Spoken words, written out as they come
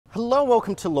Hello and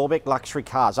welcome to Lorbek Luxury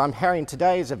Cars. I'm Harry and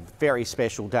today is a very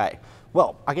special day.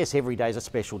 Well, I guess every day is a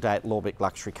special day at Lorbek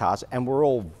Luxury Cars and we're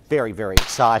all very, very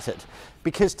excited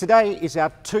because today is our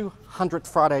 200th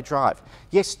Friday drive.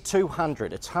 Yes,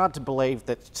 200. It's hard to believe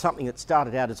that something that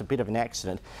started out as a bit of an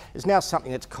accident is now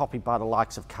something that's copied by the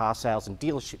likes of car sales and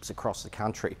dealerships across the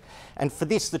country. And for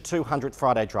this, the 200th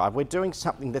Friday drive, we're doing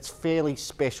something that's fairly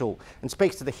special and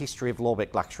speaks to the history of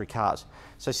Lorbek Luxury Cars.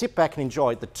 So sit back and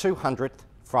enjoy the 200th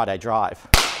Friday drive.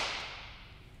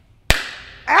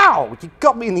 Ow! You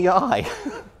got me in the eye.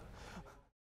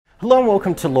 Hello and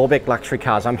welcome to Lorbek Luxury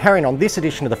Cars. I'm Harry and on this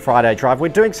edition of the Friday drive we're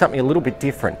doing something a little bit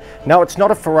different. No, it's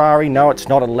not a Ferrari, no, it's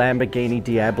not a Lamborghini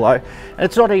Diablo, and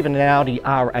it's not even an Audi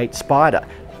R8 Spider,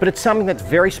 but it's something that's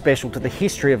very special to the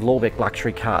history of Lorbek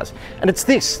Luxury Cars, and it's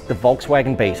this, the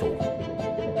Volkswagen Beetle.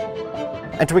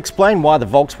 And to explain why the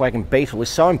Volkswagen Beetle is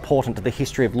so important to the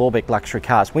history of Lorbek Luxury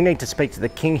Cars, we need to speak to the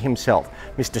king himself,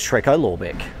 Mr. Shreko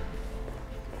Lorbek.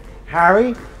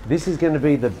 Harry, this is going to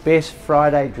be the best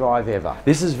Friday drive ever.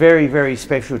 This is very, very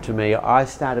special to me. I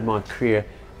started my career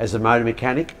as a motor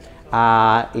mechanic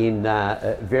in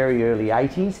very early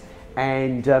 80s,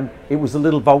 and it was a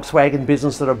little Volkswagen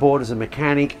business that I bought as a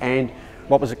mechanic. And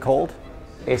what was it called?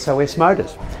 SOS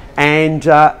Motors. And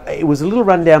it was a little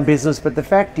rundown business, but the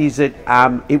fact is that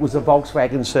it was a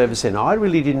Volkswagen service centre. I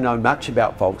really didn't know much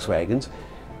about Volkswagens,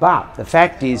 but the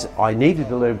fact is I needed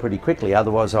to learn pretty quickly,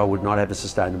 otherwise I would not have a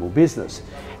sustainable business.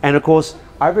 And of course,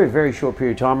 over a very short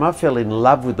period of time, I fell in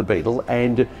love with the Beetle,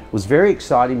 and it was very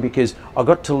exciting because I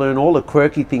got to learn all the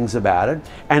quirky things about it,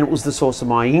 and it was the source of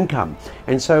my income.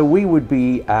 And so we would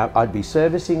be, I'd be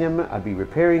servicing them, I'd be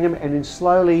repairing them, and then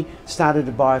slowly started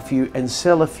to buy a few and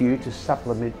sell a few to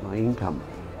supplement my income.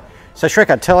 So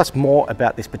Shreko, tell us more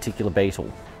about this particular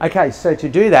Beetle. Okay, so to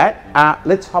do that,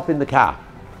 let's hop in the car.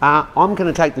 I'm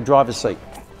going to take the driver's seat.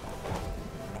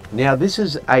 Now this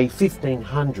is a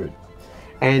 1500.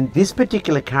 And this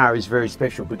particular car is very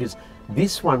special because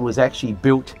this one was actually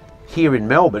built here in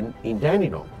Melbourne in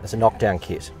Dandenong. As a knockdown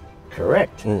kit.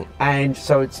 Correct. And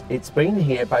so it's been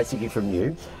here basically from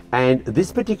new. And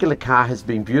this particular car has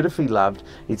been beautifully loved.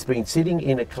 It's been sitting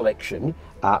in a collection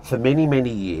for many,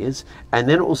 many years. And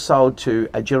then it was sold to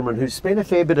a gentleman who spent a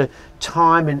fair bit of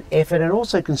time and effort and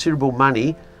also considerable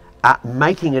money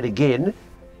making it again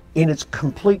in its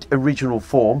complete original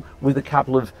form with a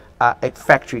couple of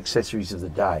factory accessories of the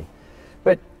day.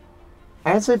 But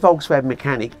as a Volkswagen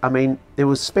mechanic, I mean, there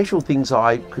was special things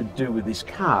I could do with this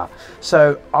car.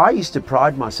 So I used to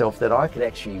pride myself that I could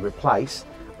actually replace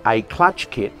a clutch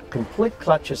kit, complete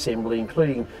clutch assembly,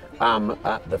 including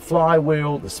the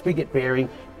flywheel, the spigot bearing,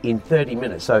 in 30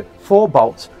 minutes. So 4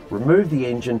 bolts, remove the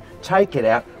engine, take it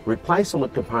out, replace all the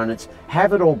components,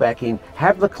 have it all back in,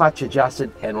 have the clutch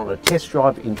adjusted, and on a test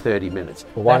drive in 30 minutes.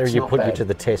 Well, why don't you put you to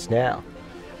the test now?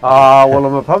 Oh, well,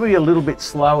 I'm probably a little bit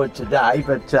slower today,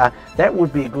 but that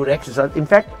would be a good exercise. In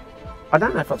fact, I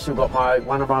don't know if I've still got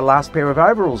one of my last pair of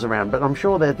overalls around, but I'm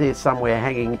sure that they're somewhere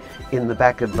hanging in the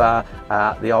back of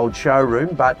the old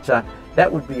showroom, but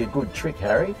that would be a good trick,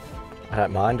 Harry. I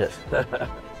don't mind it.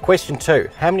 Question 2,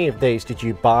 how many of these did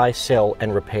you buy, sell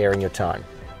and repair in your time?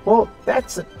 Well,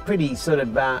 that's a pretty sort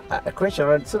of a question.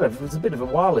 It was a bit of a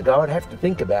while ago, I'd have to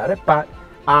think about it, but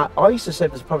I used to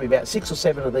service probably about 6 or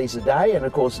 7 of these a day, and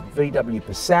of course VW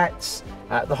Passats,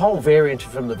 the whole variant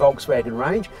from the Volkswagen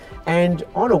range. And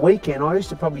on a weekend I used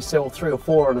to probably sell 3 or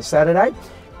 4 on a Saturday.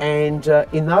 And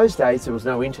in those days there was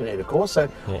no internet, of course, so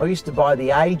I used to buy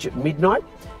the age at midnight,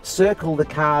 circle the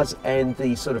cars and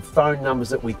the sort of phone numbers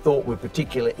that we thought were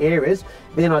particular areas.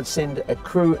 Then I'd send a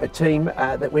team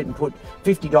that went and put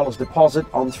 $50 deposit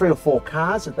on 3 or 4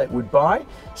 cars that they would buy,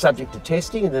 subject to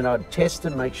testing, and then I'd test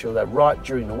them, make sure they're right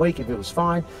during the week. If it was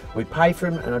fine, we'd pay for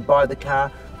them, and I'd buy the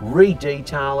car,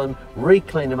 re-detail them,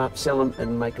 re-clean them up, sell them,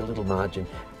 and make a little margin.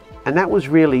 And that was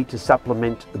really to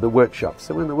supplement the workshop.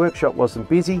 So when the workshop wasn't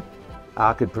busy,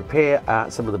 I could prepare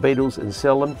some of the Beetles and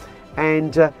sell them.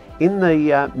 And in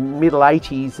the middle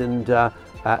 80s and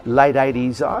late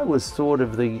 80s, I was sort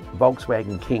of the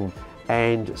Volkswagen king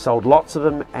and sold lots of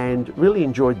them and really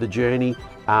enjoyed the journey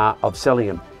of selling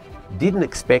them. Didn't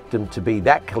expect them to be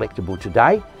that collectible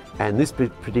today. And this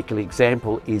particular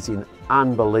example is in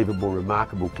unbelievable,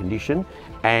 remarkable condition.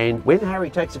 And when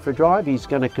Harry takes it for a drive, he's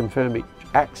going to confirm it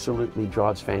absolutely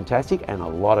drives fantastic and a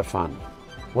lot of fun.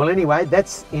 Well, anyway,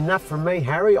 that's enough from me,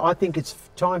 Harry. I think it's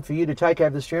time for you to take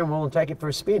over the steering wheel and take it for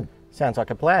a spin. Sounds like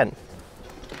a plan.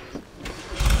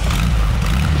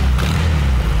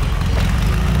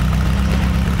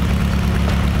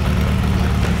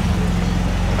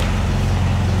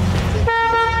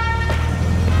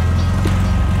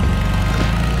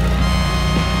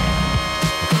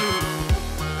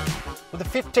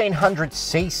 With a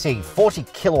 1500cc 40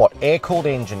 kilowatt air-cooled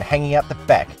engine hanging out the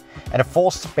back and a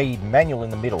 4-speed manual in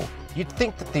the middle, you'd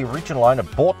think that the original owner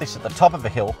bought this at the top of a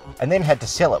hill and then had to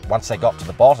sell it once they got to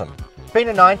the bottom. Being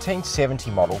a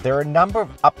 1970 model, there are a number of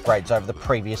upgrades over the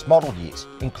previous model years,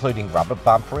 including rubber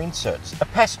bumper inserts, a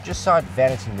passenger side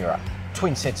vanity mirror,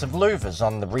 twin sets of louvers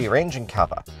on the rear engine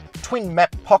cover, twin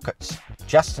map pockets,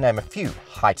 just to name a few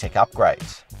high-tech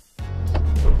upgrades.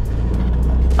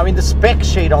 I mean, the spec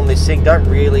sheet on this thing don't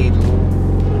really,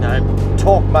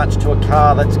 talk much to a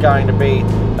car that's going to be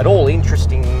at all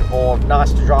interesting or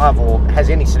nice to drive or has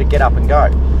any sort of get up and go.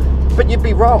 But you'd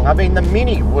be wrong. I mean, the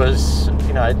Mini was,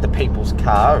 the people's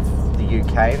car of the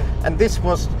UK, and this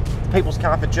was the people's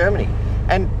car for Germany.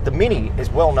 And the Mini is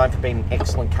well known for being an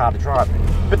excellent car to drive.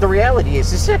 But the reality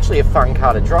is, this is actually a fun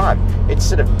car to drive. It's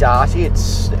sort of darty,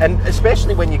 and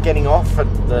especially when you're getting off at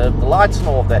the lights and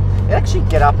all of that, it actually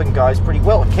get up and goes pretty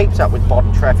well. It keeps up with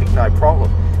modern traffic, no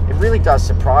problem. It really does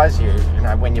surprise you,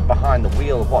 when you're behind the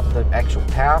wheel of what the actual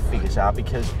power figures are,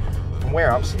 because from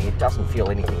where I'm sitting, it doesn't feel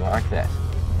anything like that.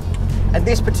 And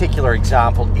this particular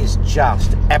example is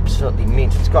just absolutely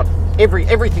mint. It's got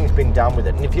everything's been done with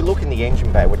it. And if you look in the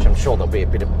engine bay, which I'm sure there'll be a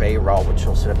bit of B-roll which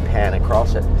will sort of pan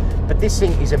across it, but this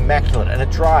thing is immaculate and it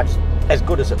drives as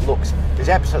good as it looks. There's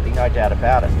absolutely no doubt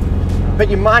about it. But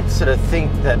you might sort of think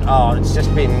that, it's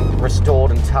just been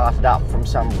restored and tarted up from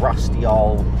some rusty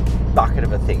old bucket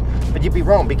of a thing. But you'd be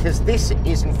wrong, because this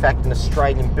is in fact an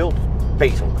Australian-built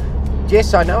Beetle.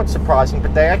 Yes, I know it's surprising,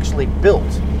 but they actually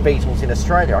built Beetles in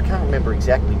Australia. I can't remember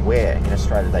exactly where in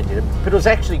Australia they did it, but it was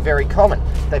actually very common.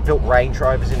 They built Range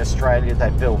Rovers in Australia, they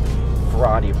built a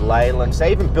variety of Leylands,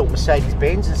 they even built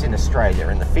Mercedes-Benzes in Australia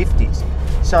in the 50s.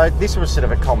 So this was sort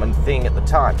of a common thing at the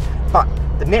time. But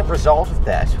the net result of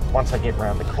that, once I get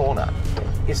round the corner,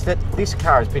 is that this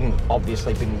car has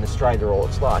obviously been in Australia all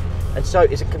its life, and so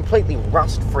is a completely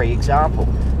rust-free example.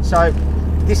 So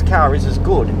this car is as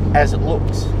good as it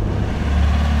looks.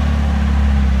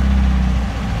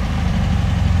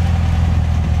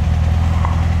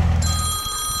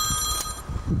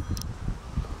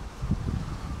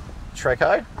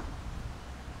 Treco?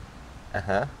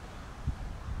 Uh-huh.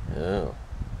 Oh. Well,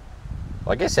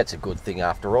 I guess that's a good thing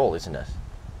after all, isn't it?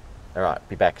 Alright,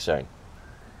 be back soon.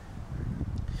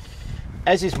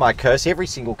 As is my curse, every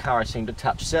single car I seem to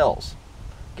touch sells.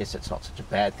 Guess that's not such a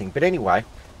bad thing. But anyway,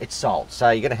 it's sold, so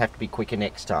you're going to have to be quicker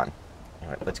next time.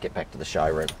 Alright, let's get back to the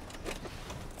showroom.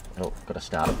 Oh, got to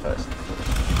start it first.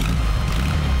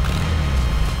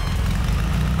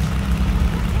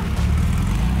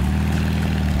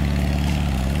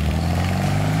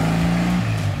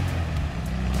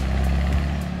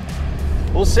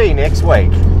 We'll see you next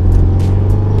week.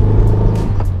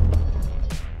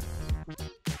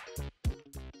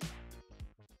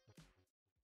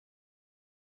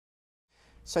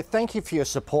 So thank you for your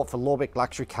support for Lorbek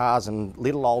Luxury Cars and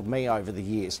little old me over the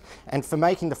years, and for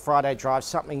making the Friday Drive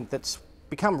something that's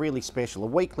become really special, a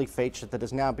weekly feature that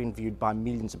has now been viewed by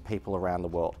millions of people around the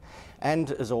world.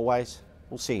 And as always,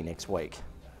 we'll see you next week.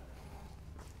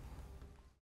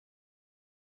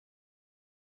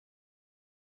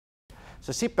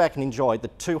 So sit back and enjoy the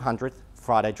 200th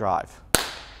Friday Drive.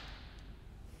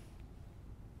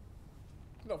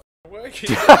 Not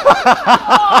working. Oh!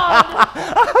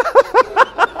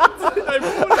 I put it,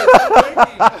 it's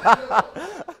not working.